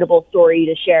incredible story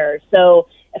to share. So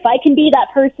if I can be that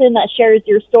person that shares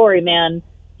your story, man,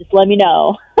 just let me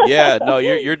know. Yeah, no,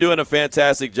 you're doing a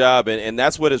fantastic job, and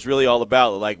that's what it's really all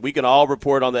about. Like, we can all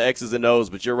report on the X's and O's,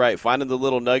 but you're right. Finding the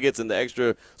little nuggets and the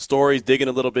extra stories, digging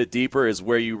a little bit deeper is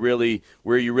where you really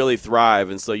thrive,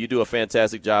 and so you do a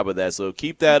fantastic job of that. So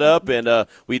keep that up, and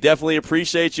we definitely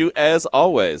appreciate you as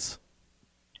always.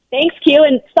 Thanks, Q,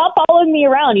 and stop following me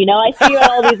around. You know, I see you at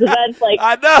all these events. Like,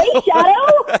 I know. Hey,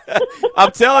 Shadow.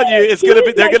 I'm telling you, it's gonna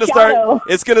be. They're gonna start.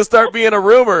 It's gonna start being a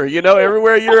rumor. You know,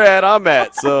 everywhere you're at, I'm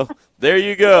at. So there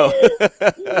you go.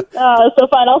 So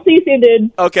fun. I'll see you soon,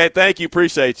 dude. Okay, thank you.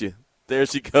 Appreciate you. There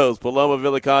she goes, Paloma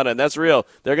Villicana, and that's real.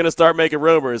 They're going to start making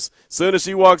rumors. As soon as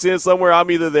she walks in somewhere,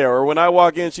 I'm either there, or when I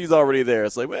walk in, she's already there.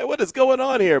 It's like, man, what is going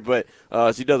on here? But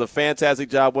she does a fantastic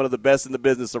job, one of the best in the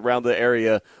business around the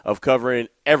area of covering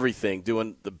everything,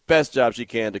 doing the best job she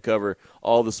can to cover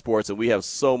all the sports, and we have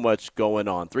so much going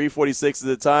on. 3:46 is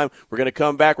the time. We're going to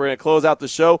come back. We're going to close out the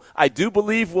show. I do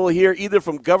believe we'll hear either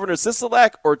from Governor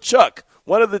Sisolak or Chuck.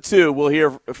 One of the two we'll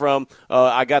hear from.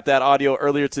 I got that audio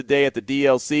earlier today at the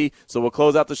DLC, so we'll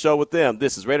close out the show with them.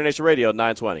 This is Raider Nation Radio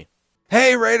 920.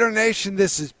 Hey, Raider Nation,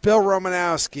 this is Bill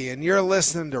Romanowski, and you're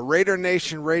listening to Raider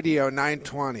Nation Radio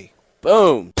 920.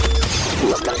 Boom.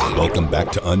 Welcome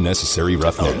back to Unnecessary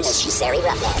Roughness.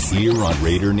 Here on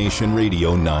Raider Nation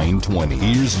Radio 920.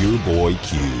 Here's your boy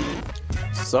Q.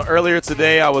 So earlier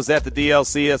today, I was at the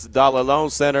DLC. That's the Dollar Loan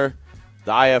Center.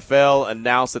 The IFL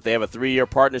announced that they have a 3-year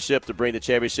partnership to bring the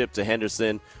championship to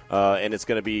Henderson, and it's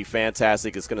going to be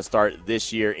fantastic. It's going to start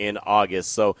this year in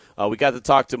August. So we got to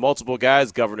talk to multiple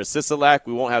guys. Governor Sisolak,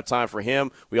 we won't have time for him.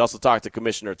 We also talked to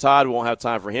Commissioner Todd. We won't have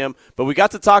time for him. But we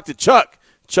got to talk to Chuck.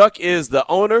 Chuck is the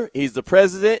owner. He's the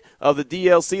president of the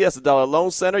DLC. That's the Dollar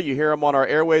Loan Center. You hear him on our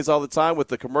airways all the time with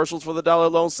the commercials for the Dollar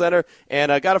Loan Center.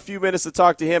 And I got a few minutes to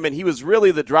talk to him, and he was really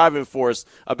the driving force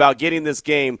about getting this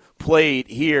game played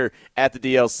here at the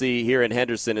DLC here in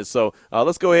Henderson. And so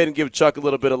let's go ahead and give Chuck a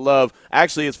little bit of love.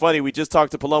 Actually, it's funny. We just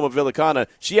talked to Paloma Villicana.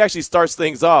 She actually starts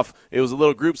things off. It was a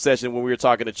little group session when we were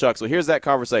talking to Chuck. So here's that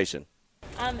conversation.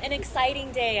 An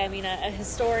exciting day, a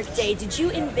historic day. Did you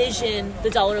envision the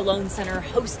Dollar Loan Center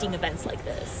hosting events like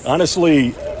this?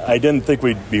 Honestly, I didn't think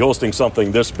we'd be hosting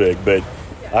something this big, but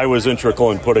I was integral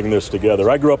in putting this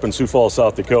together. I grew up in Sioux Falls,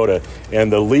 South Dakota,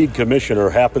 and the league commissioner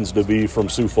happens to be from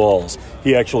Sioux Falls.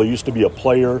 He actually used to be a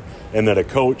player and then a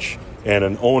coach and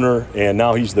an owner, and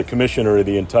now he's the commissioner of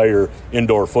the entire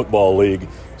indoor football league.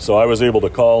 So I was able to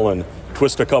call and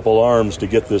twist a couple arms to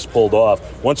get this pulled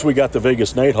off. Once we got the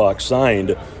Vegas Nighthawks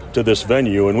signed to this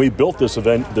venue, and we built this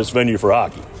venue for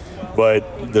hockey,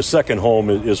 but the second home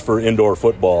is for indoor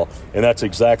football, and that's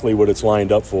exactly what it's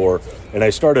lined up for. And I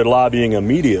started lobbying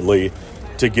immediately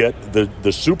to get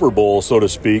the Super Bowl, so to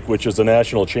speak, which is the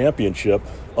national championship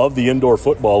of the Indoor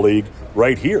Football League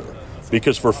right here.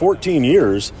 Because for 14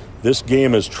 years, this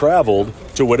game has traveled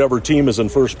to whatever team is in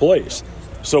first place.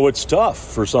 So it's tough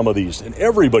for some of these, and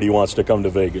everybody wants to come to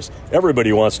Vegas.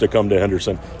 Everybody wants to come to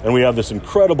Henderson, and we have this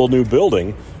incredible new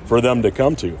building for them to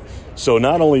come to. So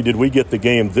not only did we get the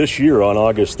game this year on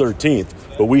August 13th,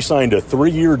 but we signed a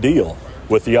 3-year deal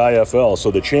with the IFL. So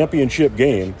the championship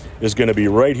game is going to be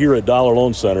right here at Dollar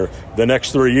Loan Center the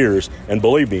next 3 years. And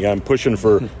believe me, I'm pushing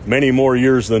for many more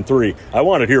years than 3. I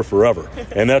want it here forever,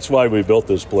 and that's why we built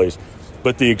this place.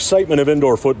 But the excitement of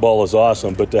indoor football is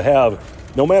awesome, but to have,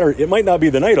 no matter, it might not be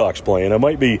the Nighthawks playing, it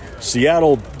might be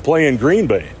Seattle playing Green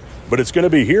Bay, but it's going to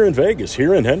be here in Vegas,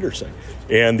 here in Henderson.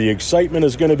 And the excitement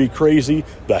is going to be crazy.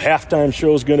 The halftime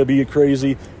show is going to be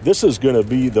crazy. This is going to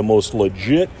be the most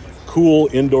legit, cool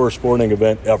indoor sporting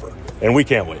event ever, and we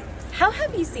can't wait. How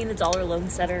have you seen the Dollar Loan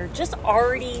Center just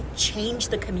already change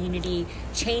the community,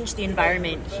 change the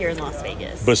environment here in Las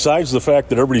Vegas? Besides the fact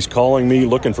that everybody's calling me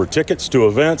looking for tickets to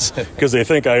events because they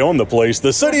think I own the place,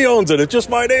 the city owns it. It's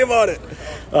just my name on it.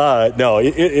 No,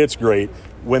 it's great.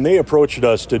 When they approached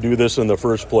us to do this in the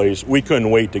first place, we couldn't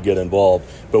wait to get involved.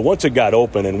 But once it got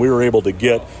open and we were able to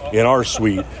get in our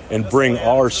suite and bring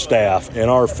our staff and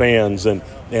our fans and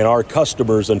our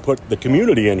customers and put the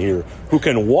community in here who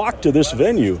can walk to this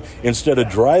venue instead of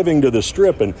driving to the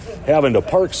Strip and having to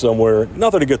park somewhere.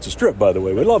 Nothing against the Strip, by the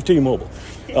way. We love T-Mobile.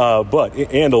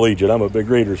 And Allegiant. I'm a big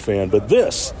Raiders fan. But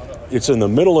this, it's in the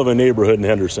middle of a neighborhood in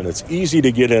Henderson. It's easy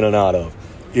to get in and out of.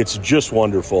 It's just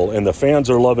wonderful, and the fans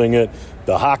are loving it.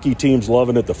 The hockey team's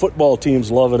loving it. The football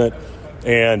team's loving it,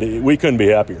 and we couldn't be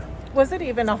happier. Was it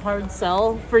even a hard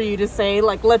sell for you to say,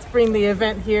 like, let's bring the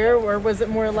event here, or was it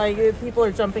more like people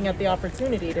are jumping at the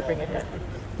opportunity to bring it here?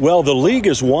 Well, the league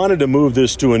has wanted to move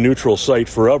this to a neutral site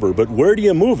forever, but where do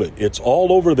you move it? It's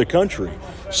all over the country.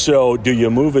 So do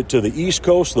you move it to the East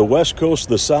Coast, the West Coast,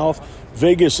 the South?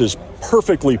 Vegas is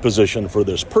perfectly positioned for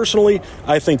this. Personally,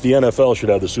 I think the NFL should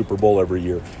have the Super Bowl every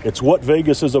year. It's what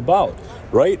Vegas is about,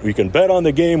 right? We can bet on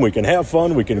the game, we can have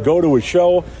fun, we can go to a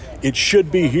show. It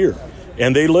should be here.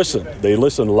 And they listen. They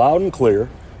listen loud and clear.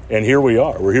 And here we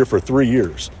are. We're here for 3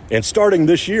 years. And starting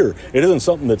this year, it isn't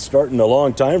something that's starting a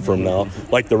long time from now,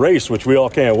 like the race, which we all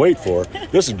can't wait for.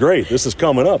 This is great. This is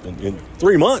coming up in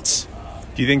 3 months.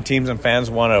 Do you think teams and fans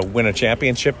want to win a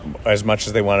championship as much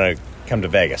as they want to come to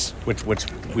Vegas? Which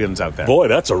wins out there? Boy,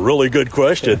 that's a really good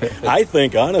question. I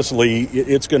think, honestly,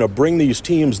 it's going to bring these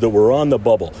teams that were on the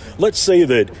bubble. Let's say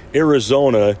that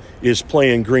Arizona is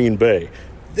playing Green Bay.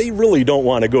 They really don't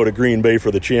want to go to Green Bay for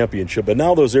the championship, but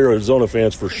now those Arizona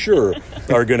fans for sure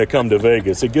are going to come to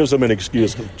Vegas. It gives them an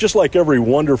excuse, just like every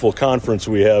wonderful conference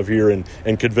we have here and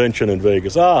convention in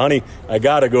Vegas. Honey, I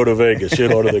got to go to Vegas, to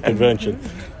the convention.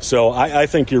 So I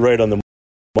think you're right on the mark.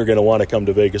 They're going to want to come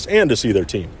to Vegas and to see their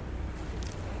team.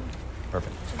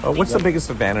 Perfect. What's the biggest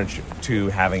advantage to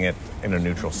having it in a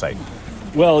neutral site?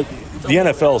 Well, the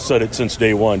NFL said it since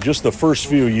day one. Just the first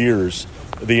few years,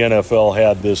 the NFL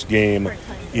had this game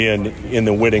in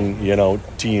the winning,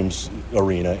 team's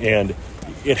arena, and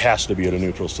it has to be at a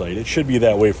neutral site. It should be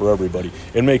that way for everybody.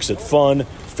 It makes it fun,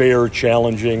 fair,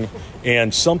 challenging,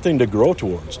 and something to grow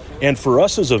towards. And for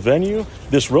us as a venue,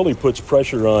 this really puts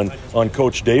pressure on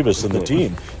Coach Davis and the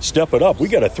team. Step it up. We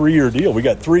got a 3-year deal. We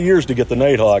got 3 years to get the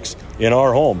Nighthawks in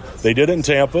our home. They did it in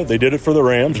Tampa. They did it for the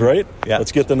Rams, right? Yeah.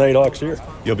 Let's get the Nighthawks here.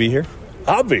 You'll be here?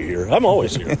 I'll be here. I'm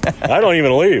always here. I don't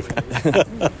even leave.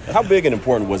 How big and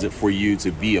important was it for you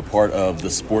to be a part of the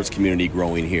sports community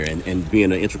growing here and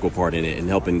being an integral part in it and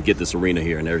helping get this arena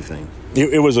here and everything?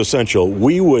 It was essential.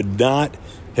 We would not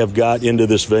have got into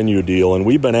this venue deal, and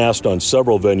we've been asked on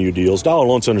several venue deals. Dollar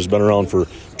Loan Center's been around for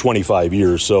 25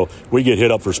 years, so we get hit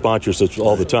up for sponsorships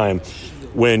all the time.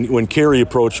 When Kerry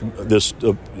approached this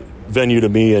venue to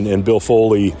me and Bill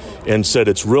Foley and said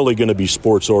it's really going to be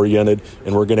sports oriented,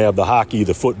 and we're going to have the hockey,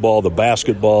 the football, the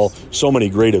basketball, so many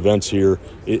great events here.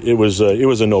 It was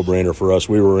a no-brainer for us.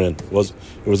 We were in. It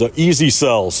was an easy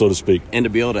sell, so to speak. And to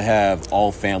be able to have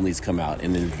all families come out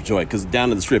and enjoy it, because down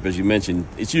to the Strip, as you mentioned,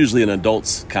 it's usually an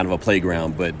adults kind of a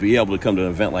playground, but be able to come to an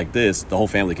event like this, the whole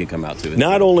family can come out to it.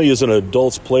 Not only is it an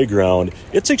adults playground,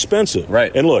 it's expensive.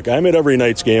 Right. And look, I'm at every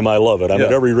Knight's game. I love it. I'm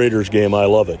at every Raiders game. I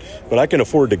love it. But I can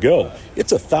afford to go.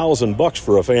 It's $1,000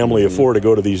 for a family of four to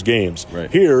go to these games.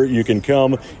 Right. Here, you can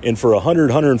come, and for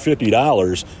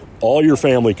 $150, all your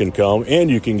family can come, and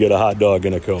you can get a hot dog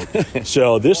and a Coke.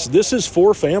 So this is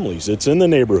for families. It's in the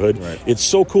neighborhood. Right. It's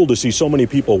so cool to see so many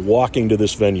people walking to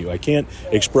this venue. I can't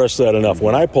express that enough.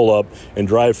 When I pull up and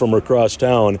drive from across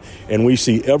town, and we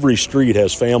see every street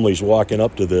has families walking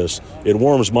up to this, it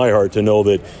warms my heart to know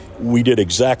that we did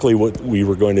exactly what we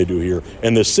were going to do here.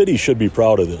 And the city should be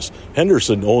proud of this.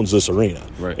 Henderson owns this arena.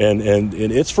 Right. And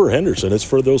it's for Henderson. It's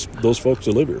for those folks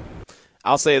that live here.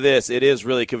 I'll say this. It is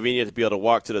really convenient to be able to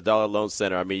walk to the Dollar Loan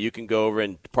Center. I mean, you can go over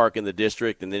and park in the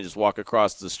district and then just walk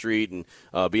across the street and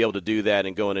be able to do that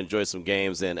and go and enjoy some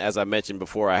games. And as I mentioned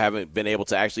before, I haven't been able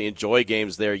to actually enjoy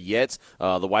games there yet.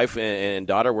 The wife and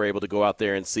daughter were able to go out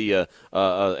there and see a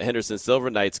Henderson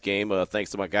Silver Knights game thanks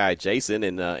to my guy Jason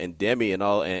and Demi and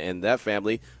all and that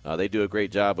family. They do a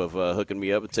great job of hooking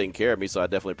me up and taking care of me, so I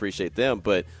definitely appreciate them.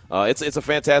 But it's a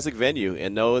fantastic venue,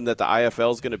 and knowing that the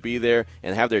IFL is going to be there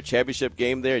and have their championship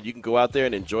game there, you can go out there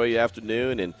and enjoy your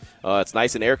afternoon, and it's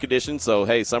nice and air conditioned. So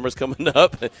hey, summer's coming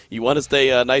up. You want to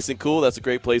stay nice and cool, that's a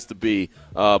great place to be.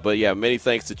 But yeah, many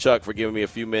thanks to Chuck for giving me a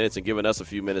few minutes and giving us a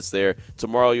few minutes there.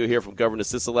 Tomorrow you'll hear from Governor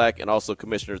Sisolak and also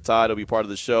Commissioner Todd will be part of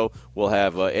the show. We'll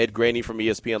have Ed Graney from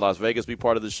ESPN Las Vegas be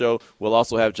part of the show. We'll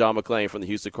also have John McClain from the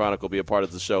Houston Chronicle be a part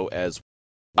of the show as well.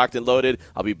 Locked and loaded.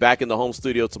 I'll be back in the home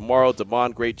studio tomorrow.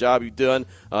 Damon, great job you've done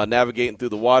navigating through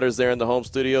the waters there in the home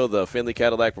studio, the Finley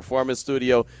Cadillac Performance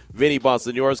Studio. Vinny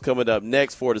Bonsignor is coming up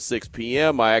next, 4 to 6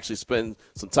 p.m. I actually spent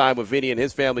some time with Vinny and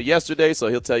his family yesterday, so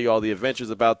he'll tell you all the adventures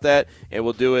about that, and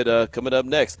we'll do it coming up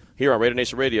next here on Raider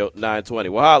Nation Radio 920.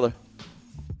 We'll holler.